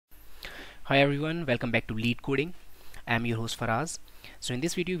Hi everyone, welcome back to Leetcoding. I am your host Faraz. So in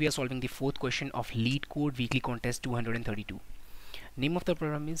this video we are solving the fourth question of Leetcode weekly contest 232. Name of the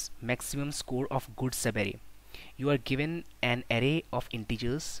program is maximum score of good subarray. You are given an array of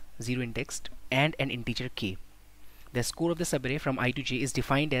integers, 0 indexed, and an integer k. The score of the subarray from I to j is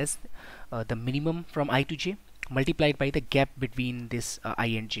defined as the minimum from I to j multiplied by the gap between this I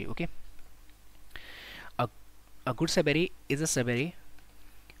and j. Okay. A good subarray is a subarray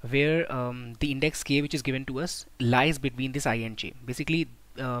where the index k which is given to us lies between this I and j. Basically,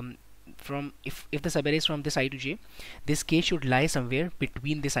 from if the subarray is from this I to j, this k should lie somewhere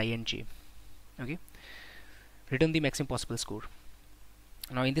between this I and j. Okay. Return the maximum possible score.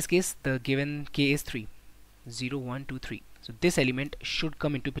 Now in this case the given k is 3, 0, 1, 2, 3. So this element should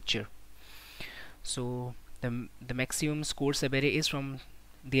come into picture. So the maximum score subarray is from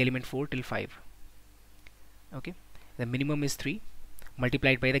the element 4 till 5. Okay. The minimum is 3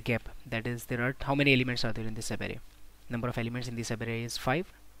 multiplied by the gap, that is there are how many elements are there in this subarray. Number of elements in this subarray is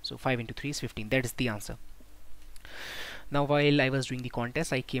 5, so 5 into 3 is 15. That is the answer. Now while I was doing the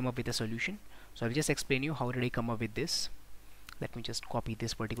contest, I came up with a solution, so I'll just explain you how did I come up with this. Let me just copy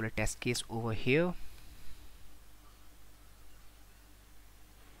this particular test case over here.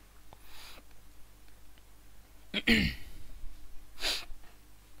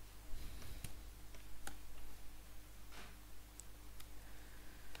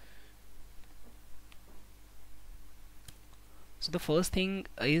 So the first thing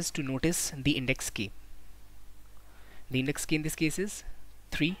is to notice the index k. The index k in this case is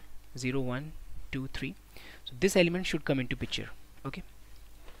 3, 0, 1, 2, 3. So this element should come into picture. Okay,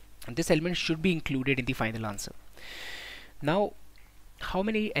 and this element should be included in the final answer. Now how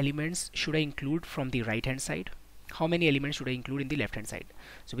many elements should I include from the right hand side? How many elements should I include in the left hand side?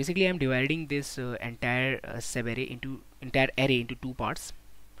 So basically I'm dividing this entire subarray into array into two parts.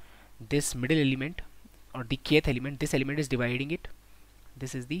 This middle element or the kth element, this element is dividing it.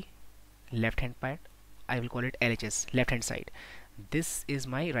 This is the left hand part. I will call it LHS, left hand side. This is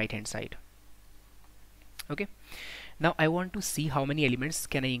my right hand side. Okay, now I want to see how many elements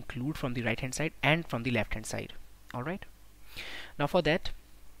can I include from the right hand side and from the left hand side. Alright, now for that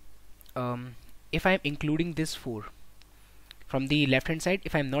if I am including this 4 from the left hand side,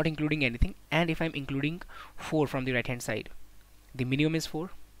 if I am not including anything, and if I am including 4 from the right hand side, the minimum is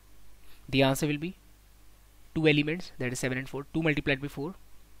 4. The answer will be 2 elements, that is 7 and 4. 2 multiplied by 4,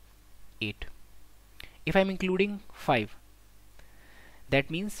 8. If I am including 5, that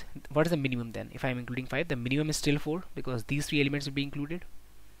means what is the minimum then? If I am including 5, the minimum is still 4 because these 3 elements will be included,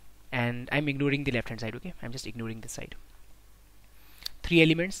 and I am ignoring the left hand side. Okay, I am just ignoring this side. 3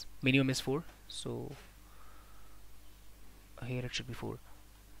 elements, minimum is 4, so here it should be 4.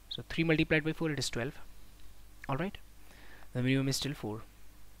 So 3 multiplied by 4, it is 12. Alright, the minimum is still 4.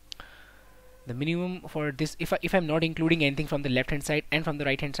 The minimum for this, if I'm not including anything from the left hand side and from the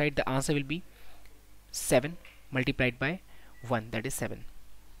right hand side, the answer will be 7 multiplied by 1, that is 7.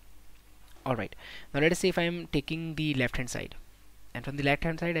 Alright, now let us say if I am taking the left hand side, and from the left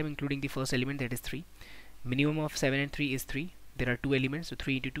hand side I am including the first element, that is 3. Minimum of 7 and 3 is 3. There are 2 elements, so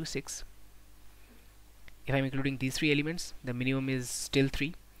 3 into 2, 6. If I am including these 3 elements, the minimum is still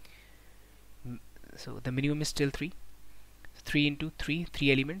 3. So the minimum is still 3. 3 into 3,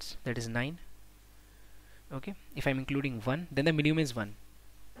 3 elements, that is 9. Okay, if I'm including 1, then the minimum is 1,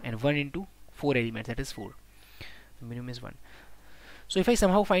 and 1 into 4 elements, that is 4. The minimum is 1. So if I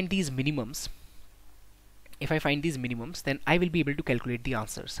somehow find these minimums, then I will be able to calculate the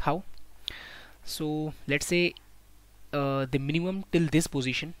answers. How? So let's say the minimum till this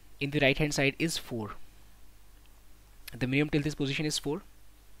position in the right hand side is 4. The minimum till this position is 4.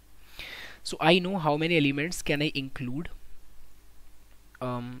 So I know how many elements can I include.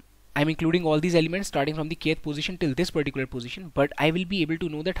 I'm including all these elements starting from the kth position till this particular position, but I will be able to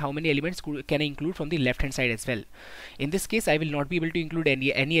know that how many elements can I include from the left hand side as well. In this case I will not be able to include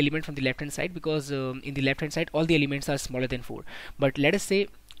any element from the left hand side because in the left hand side all the elements are smaller than 4. But let us say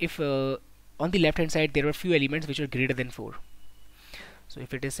if on the left hand side there are few elements which are greater than 4. So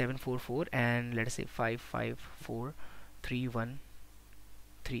if it is 7, 4, 4, and let us say 5, 5, 4, 3, 1,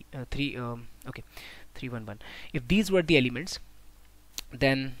 3, 3, 3, 1, 1. If these were the elements,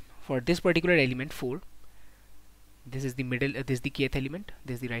 then for this particular element 4, this is the middle, this is the kth element,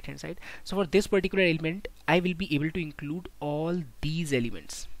 this is the right hand side. So for this particular element I will be able to include all these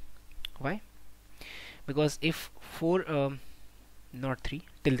elements. Why? Because if 4 not 3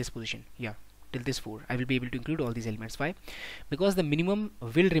 till this position, yeah, till this 4, I will be able to include all these elements. Why? Because the minimum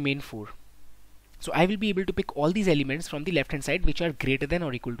will remain 4. So I will be able to pick all these elements from the left hand side which are greater than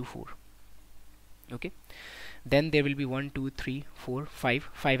or equal to 4. Okay, then there will be 1 2 3 4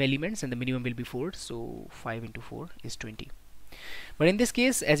 5 elements, and the minimum will be 4, so 5 into 4 is 20. But in this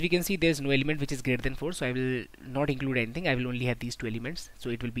case, as we can see, there is no element which is greater than 4, so I will not include anything. I will only have these two elements, so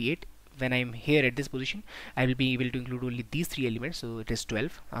it will be 8. When I am here at this position, I will be able to include only these three elements, so it is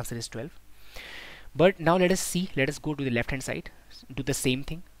 12. Answer is 12. But now let us go to the left hand side, do the same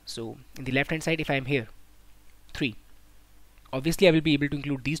thing. So in the left hand side, if I am here 3, obviously I will be able to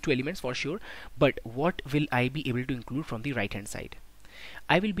include these two elements for sure, but what will I be able to include from the right hand side?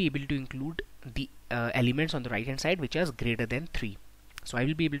 I will be able to include the elements on the right hand side which are greater than 3. So I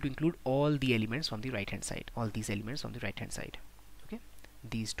will be able to include all the elements from the right hand side, all these elements on the right hand side, okay,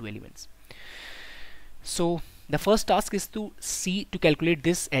 these two elements. So the first task is to calculate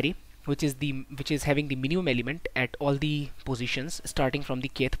this array which is having the minimum element at all the positions, starting from the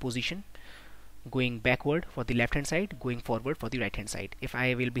kth position, going backward for the left hand side, going forward for the right hand side. If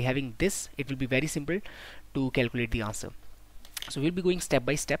I will be having this, it will be very simple to calculate the answer. So we'll be going step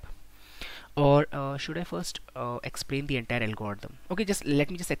by step. Or should I first explain the entire algorithm? Okay, just let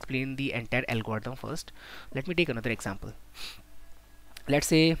me just explain the entire algorithm first. Let me take another example. Let's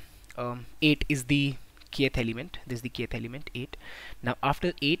say 8 is the kth element. This is the kth element, 8. Now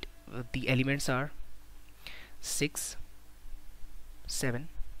after 8, the elements are 6, 7,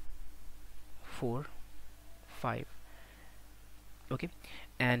 4, 5. Okay,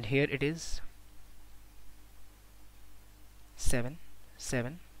 and here it is 7,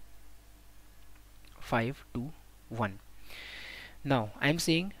 7, 5, 2, 1. Now I am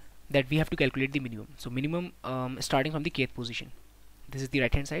saying that we have to calculate the minimum. So minimum starting from the kth position. This is the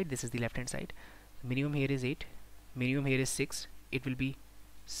right hand side, this is the left hand side. Minimum here is 8, minimum here is 6. It will be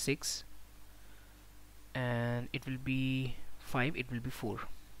 6, and it will be 5, it will be 4.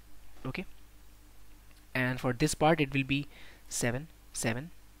 Okay, and for this part it will be 7,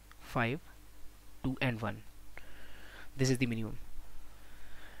 7, 5, 2 and 1. This is the minimum.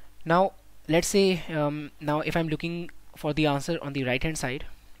 Now let's say now if I'm looking for the answer on the right hand side,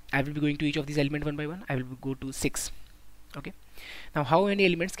 I will be going to each of these elements one by one. I will go to 6. Okay, now how many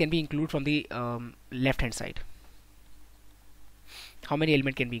elements can be included from the left hand side? How many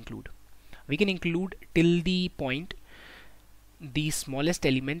elements can we include? We can include till the point the smallest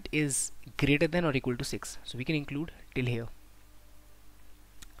element is greater than or equal to 6. So we can include till here.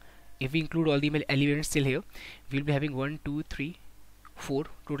 If we include all the elements till here, we will be having 1 2 3 4,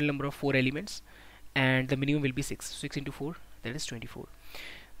 total number of 4 elements, and the minimum will be 6. 6 into 4, that is 24.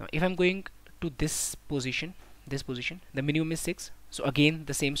 Now if I'm going to this position, the minimum is 6. So again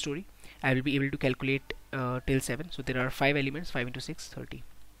the same story, I will be able to calculate till 7. So there are 5 elements, 5 into 6, 30.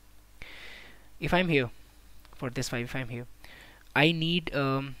 If I'm here for this 5, if I'm here, I need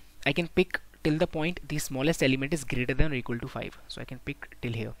I can pick till the point the smallest element is greater than or equal to 5. So I can pick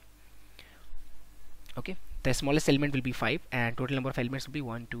till here. Okay, the smallest element will be 5, and total number of elements will be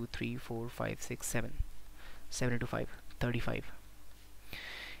 1 2 3 4 5 6 7. 7 into 5, 35.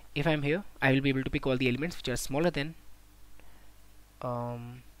 If I'm here, I will be able to pick all the elements which are smaller than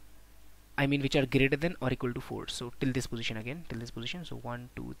which are greater than or equal to 4. So till this position again, till this position. So 1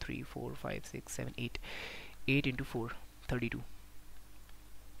 2 3 4 5 6 7 8. 8 into 4, 32.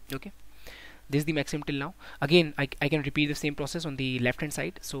 Okay, this is the maximum till now. Again I can repeat the same process on the left hand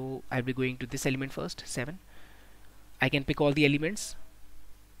side. So I'll be going to this element first, 7. I can pick all the elements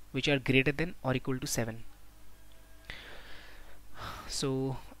which are greater than or equal to 7.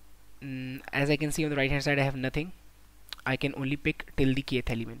 So as I can see on the right hand side, I have nothing. I can only pick till the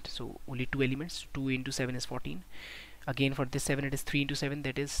kth element, so only 2 elements. 2 into 7 is 14. Again for this 7, it is 3 into 7,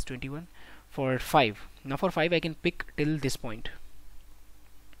 that is 21. For 5, now for 5 I can pick till this point.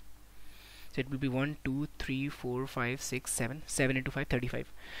 So it will be 1 2 3 4 5 6 7. 7 into 5,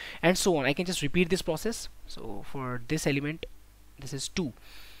 35, and so on. I can just repeat this process. So for this element, this is 2.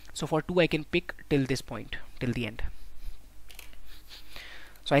 So for 2 I can pick till this point, till the end.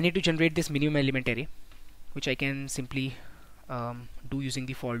 So I need to generate this minimum element array, which I can simply do using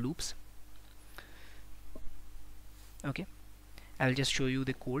the for loops. Okay, I'll just show you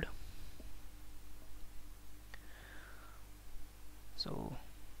the code. So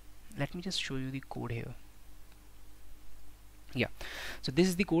let me just show you the code here. Yeah, so this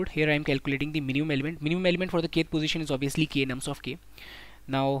is the code. Here I am calculating the minimum element. Minimum element for the kth position is obviously k, nums of k.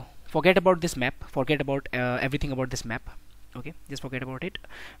 Now forget about this map, forget about everything about this map. Okay, just forget about it.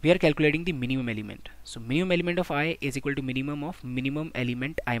 We are calculating the minimum element. So minimum element of I is equal to minimum of minimum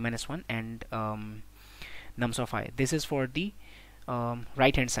element I minus 1 and nums of I. This is for the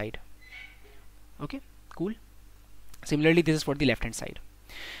right hand side. Okay, cool. Similarly, this is for the left hand side.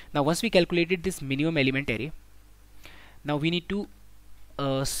 Now once we calculated this minimum element array, now we need to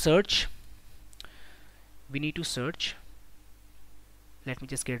search we need to search. Let me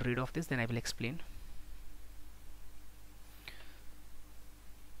just get rid of this, then I will explain.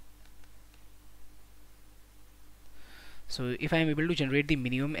 So if I am able to generate the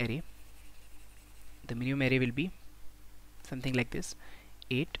minimum array, the minimum array will be something like this: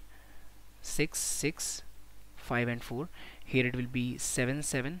 8, 6, 6, 5 and 4. Here it will be 7,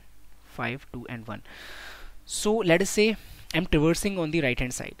 7, 5, 2 and 1. So let us say I'm traversing on the right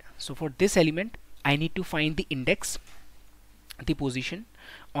hand side. So for this element I need to find the index, the position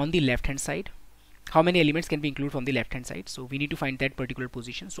on the left hand side. How many elements can be included from the left hand side? So we need to find that particular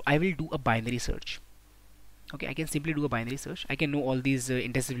position. So I will do a binary search. Okay, I can simply do a binary search. I can know all these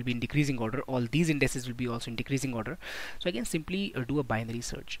indices will be in decreasing order, all these indices will be also in decreasing order. So I can simply do a binary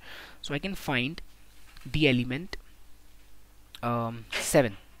search. So I can find the element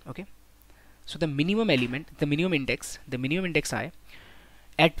 7. Okay, so the minimum element, the minimum index I,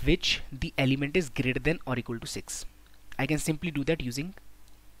 at which the element is greater than or equal to 6. I can simply do that using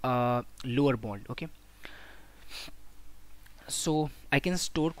lower bound. Okay, so I can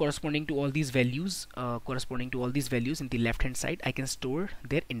store corresponding to all these values in the left hand side. I can store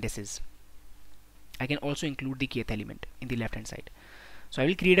their indices. I can also include the kth element in the left hand side. So I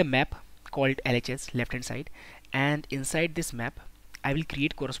will create a map called LHS left hand side, and inside this map I will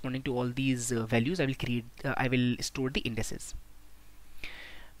create corresponding to all these values. I will store the indices.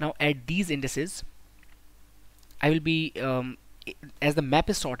 Now at these indices I will be as the map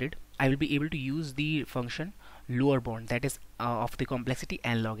is sorted, I will be able to use the function lower bound, that is of the complexity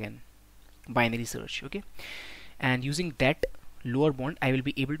n log n, binary search. Okay, and using that lower bound I will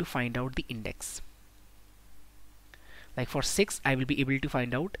be able to find out the index. Like for 6 I will be able to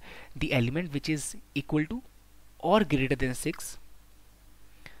find out the element which is equal to or greater than 6,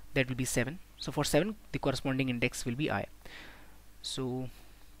 that will be 7. So for 7 the corresponding index will be I. So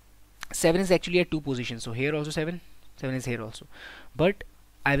 7 is actually at 2 positions, so here also 7 is here also, but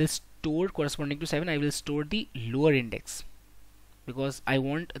I will store corresponding to 7, I will store the lower index because I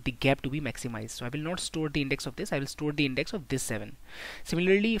want the gap to be maximized. So I will not store the index of this, I will store the index of this 7.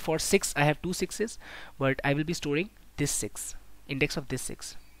 Similarly for 6 I have 2 6s, but I will be storing this 6, index of this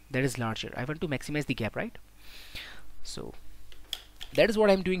 6, that is larger. I want to maximize the gap, right? So that is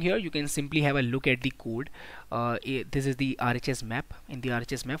what I'm doing here. You can simply have a look at the code. This is the RHS map. In the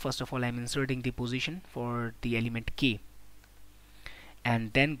RHS map, first of all I'm inserting the position for the element k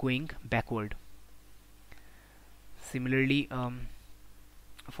and then going backward. Similarly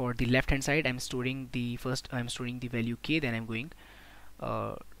for the left hand side I'm storing the value k, then I'm going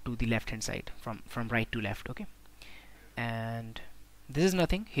to the left hand side from right to left. Okay, and this is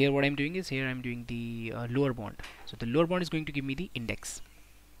nothing. Here what I'm doing is, here I'm doing the lower bound. So the lower bound is going to give me the index.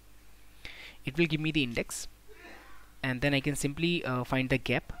 It will give me the index, and then I can simply find the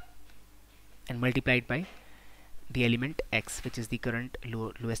gap and multiply it by the element x, which is the current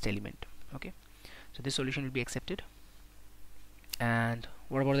lowest element. Okay, so this solution will be accepted. And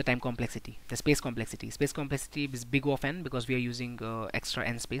what about the time complexity, the space complexity? Space complexity is big O of n because we are using extra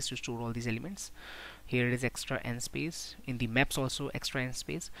n space to store all these elements. Here it is extra n space, in the maps also extra n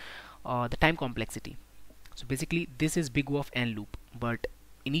space. The time complexity, so basically this is big O of n loop, but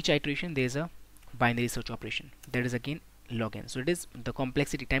in each iteration there is a binary search operation, that is again log n. So it is the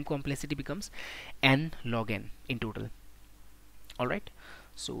complexity, time complexity becomes n log n in total. Alright,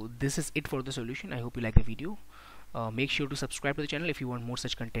 so this is it for the solution. I hope you like the video. Make sure to subscribe to the channel if you want more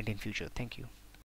such content in future. Thank you.